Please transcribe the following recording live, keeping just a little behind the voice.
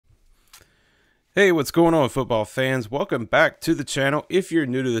Hey, what's going on, football fans? Welcome back to the channel. If you're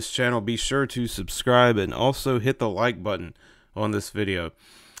new to this channel, be sure to subscribe and also hit the like button on this video.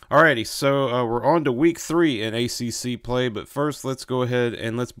 Alrighty, so we're on to week 3 in ACC play, but first let's go ahead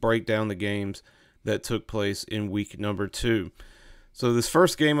and let's break down the games that took place in week number 2. So this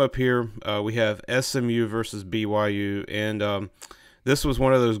first game up here, we have SMU versus BYU, and this was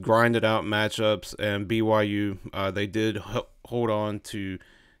one of those grinded out matchups, and BYU, they did hold on to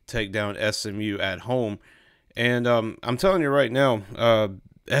take down SMU at home. And I'm telling you right now,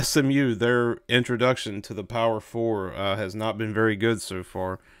 SMU, their introduction to the Power 4 has not been very good so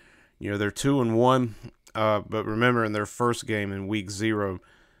far. You know, they're 2-1, but remember in their first game in week 0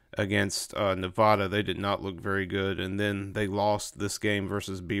 against Nevada, they did not look very good, and then they lost this game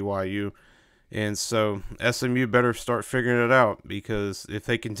versus BYU. And so SMU better start figuring it out, because if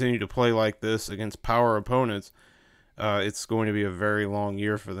they continue to play like this against power opponents, it's going to be a very long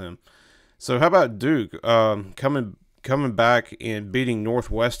year for them. So how about Duke coming back and beating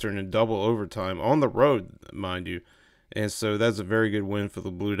Northwestern in double overtime on the road, mind you. And so that's a very good win for the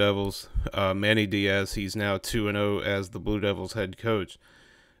Blue Devils. Manny Diaz, he's now 2-0 as the Blue Devils head coach.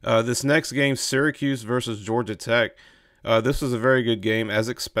 This next game, Syracuse versus Georgia Tech. This was a very good game, as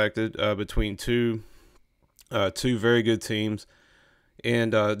expected, between two very good teams.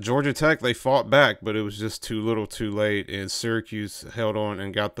 And Georgia Tech, they fought back, but it was just too little too late, and Syracuse held on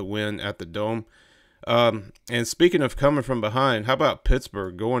and got the win at the Dome. And speaking of coming from behind, how about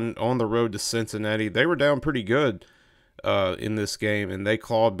Pittsburgh going on the road to Cincinnati? They were down pretty good in this game, and they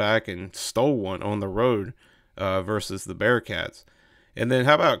clawed back and stole one on the road versus the Bearcats. And then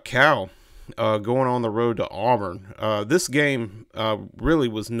how about Cal going on the road to Auburn? This game really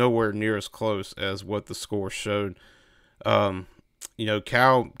was nowhere near as close as what the score showed. You know,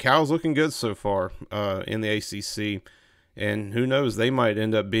 Cal's looking good so far in the ACC, and who knows, they might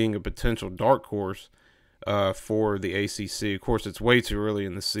end up being a potential dark horse for the ACC. Of course, it's way too early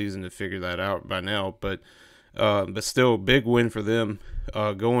in the season to figure that out by now, but still, big win for them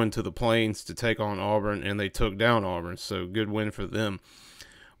going to the Plains to take on Auburn, and they took down Auburn, so good win for them.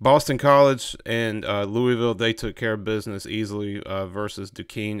 Boston College and Louisville, they took care of business easily versus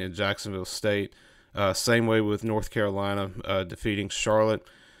Duquesne and Jacksonville State. Same way with North Carolina defeating Charlotte.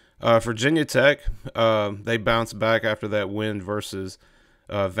 Virginia Tech, they bounced back after that win versus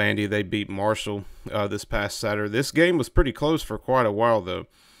Vandy. They beat Marshall this past Saturday. This game was pretty close for quite a while, though.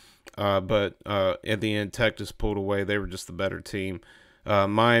 But at the end, Tech just pulled away. They were just the better team.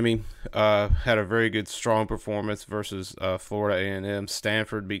 Miami had a very good, strong performance versus Florida A&M.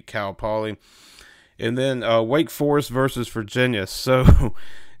 Stanford beat Cal Poly. And then Wake Forest versus Virginia. So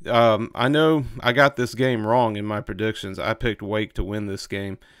I know I got this game wrong in my predictions. I picked Wake to win this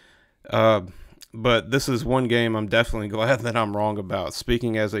game. But this is one game I'm definitely glad that I'm wrong about.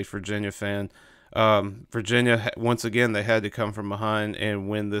 Speaking as a Virginia fan, Virginia, once again, they had to come from behind and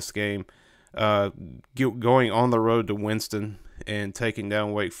win this game. Going on the road to Winston and taking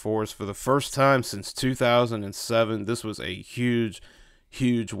down Wake Forest for the first time since 2007. This was a huge,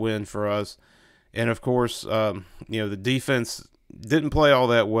 huge win for us. And, of course, you know, the defense didn't play all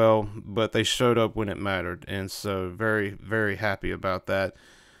that well, but they showed up when it mattered, and so very, very happy about that.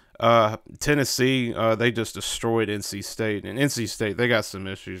 Tennessee, they just destroyed NC State, and NC State, they got some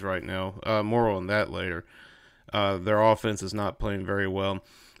issues right now. More on that later. Their offense is not playing very well.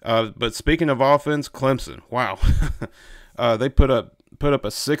 But speaking of offense, Clemson, wow. They put up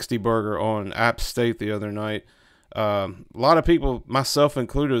a 60 burger on App State the other night. A lot of people, myself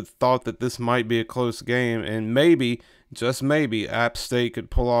included, thought that this might be a close game, and maybe, just maybe, App State could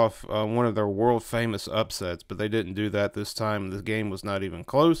pull off one of their world-famous upsets, but they didn't do that this time. The game was not even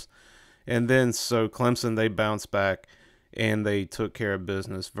close. And then, so Clemson, they bounced back, and they took care of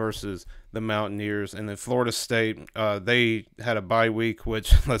business versus the Mountaineers. And then Florida State, they had a bye week,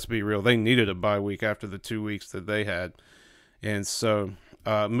 which, let's be real, they needed a bye week after the 2 weeks that they had. And so,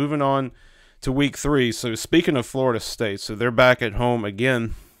 moving on to week 3. So speaking of Florida State, so they're back at home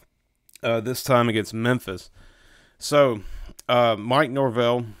again, this time against Memphis. So Mike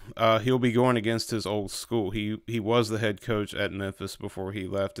Norvell, he'll be going against his old school. He was the head coach at Memphis before he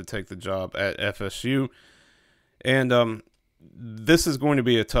left to take the job at FSU. And this is going to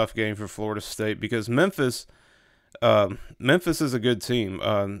be a tough game for Florida State, because Memphis is a good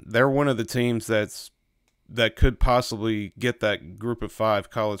team. They're one of the teams that could possibly get that group of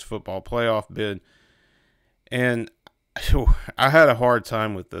 5 college football playoff bid. And I had a hard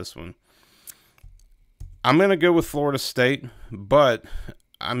time with this one. I'm going to go with Florida State, but,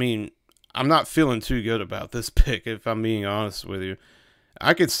 I mean, I'm not feeling too good about this pick, if I'm being honest with you.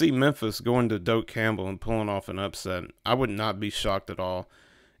 I could see Memphis going to Doak Campbell and pulling off an upset. I would not be shocked at all.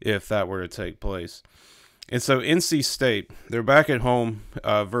 if that were to take place. And so NC State, they're back at home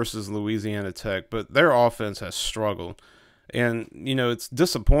versus Louisiana Tech, but their offense has struggled. And, you know, it's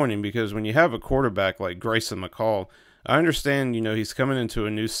disappointing because when you have a quarterback like Grayson McCall, I understand, you know, he's coming into a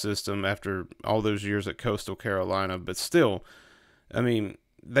new system after all those years at Coastal Carolina, but still, I mean,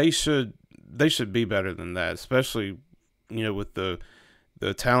 they should be better than that, especially, you know, with the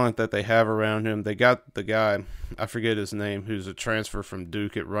talent that they have around him. They got the guy, I forget his name, who's a transfer from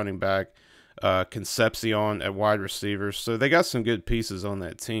Duke at running back, Concepcion at wide receivers. So they got some good pieces on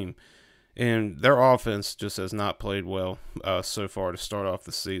that team. And their offense just has not played well so far to start off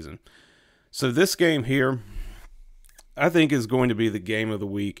the season. So this game here, I think, is going to be the game of the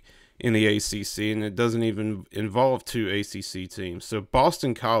week in the ACC, and it doesn't even involve two ACC teams. So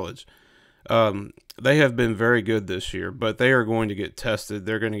Boston College, they have been very good this year, but they are going to get tested.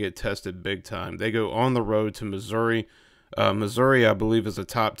 They're going to get tested big time. They go on the road to Missouri. Missouri, I believe, is a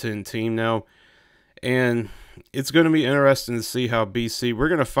top 10 team now, and it's going to be interesting to see how BC, we're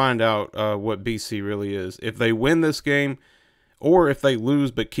going to find out what BC really is. If they win this game, or if they lose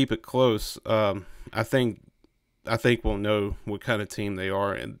but keep it close, I think we'll know what kind of team they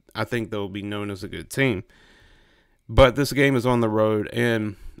are, and I think they'll be known as a good team. But this game is on the road,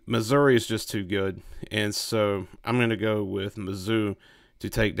 and Missouri is just too good, and so I'm going to go with Mizzou to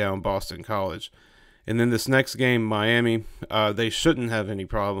take down Boston College. And then this next game, Miami, they shouldn't have any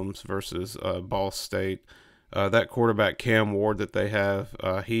problems versus Ball State. That quarterback Cam Ward that they have,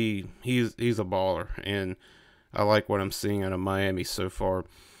 he's a baller, and I like what I'm seeing out of Miami so far.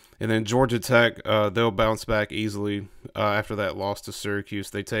 And then Georgia Tech, they'll bounce back easily after that loss to Syracuse.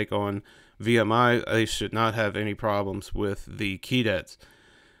 They take on VMI. They should not have any problems with the Keydets.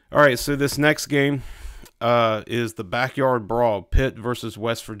 All right, so this next game is the backyard brawl, Pitt versus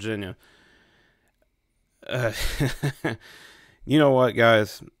West Virginia. You know what,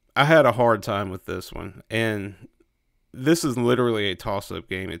 guys? I had a hard time with this one, and this is literally a toss-up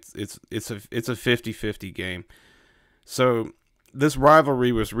game. It's a 50-50 game. So this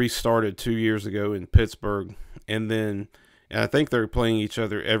rivalry was restarted 2 years ago in Pittsburgh, and I think they're playing each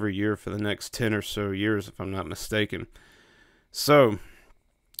other every year for the next 10 or so years, if I'm not mistaken. So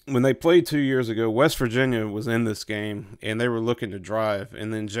when they played 2 years ago, West Virginia was in this game, and they were looking to drive,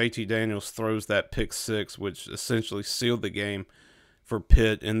 and then JT Daniels throws that pick six, which essentially sealed the game for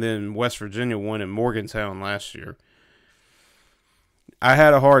Pitt, and then West Virginia won in Morgantown last year. I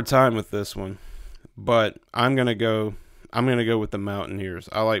had a hard time with this one, but I'm gonna go with the Mountaineers.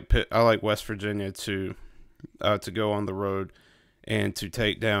 I like West Virginia to go on the road and to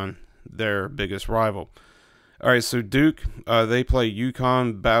take down their biggest rival. All right, so Duke, they play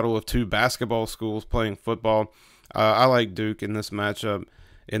UConn, battle of two basketball schools playing football. I like Duke in this matchup.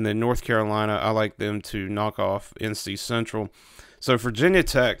 And then North Carolina, I like them to knock off NC Central. So Virginia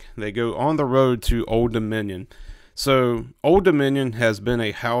Tech, they go on the road to Old Dominion. So Old Dominion has been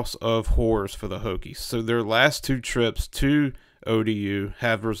a house of horrors for the Hokies. So their last two trips to ODU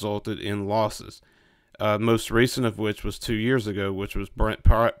have resulted in losses. Most recent of which was 2 years ago, which was Brent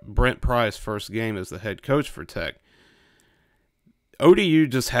Pry's first game as the head coach for Tech. ODU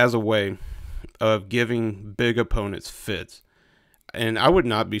just has a way of giving big opponents fits. And I would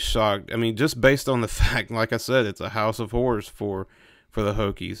not be shocked. I mean, just based on the fact, like I said, it's a house of horrors for the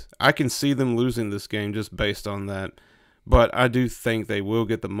Hokies. I can see them losing this game just based on that. But I do think they will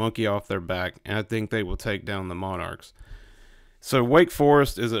get the monkey off their back, and I think they will take down the Monarchs. So Wake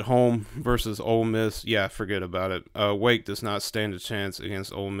Forest is at home versus Ole Miss. Yeah, forget about it. Wake does not stand a chance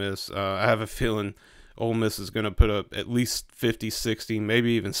against Ole Miss. I have a feeling Ole Miss is going to put up at least 50, 60,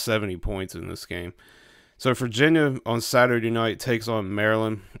 maybe even 70 points in this game. So Virginia on Saturday night takes on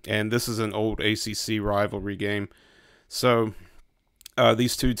Maryland, and this is an old ACC rivalry game. So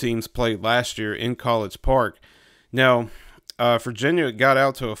these two teams played last year in College Park. Now, Virginia got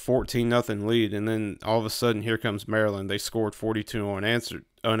out to a 14-0 lead, and then all of a sudden, here comes Maryland. They scored 42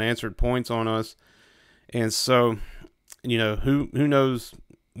 unanswered points on us, and so, you know, who knows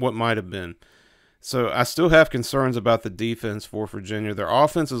what might have been. So I still have concerns about the defense for Virginia. Their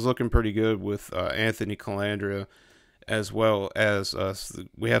offense is looking pretty good with Anthony Calandria, as well as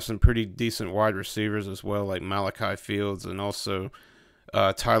we have some pretty decent wide receivers as well, like Malachi Fields and also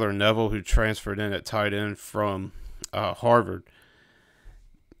Tyler Neville, who transferred in at tight end from Harvard.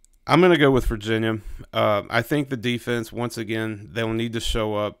 I'm going to go with Virginia. I think the defense, once again, they'll need to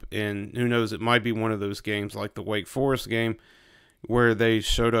show up, and who knows, it might be one of those games like the Wake Forest game where they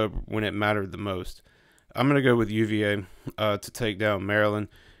showed up when it mattered the most. I'm going to go with UVA to take down Maryland.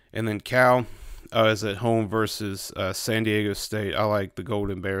 And then Cal is at home versus San Diego State. I like the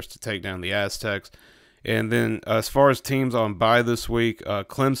Golden Bears to take down the Aztecs. And then as far as teams on bye this week,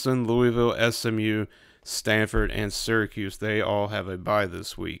 Clemson, Louisville, SMU, Stanford, and Syracuse, they all have a bye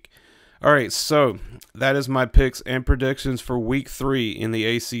this week. All right, so that is my picks and predictions for week 3 in the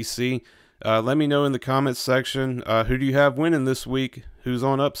ACC. Let me know in the comments section, who do you have winning this week? Who's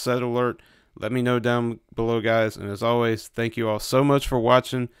on upset alert? Let me know down below, guys. And as always, thank you all so much for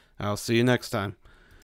watching. I'll see you next time.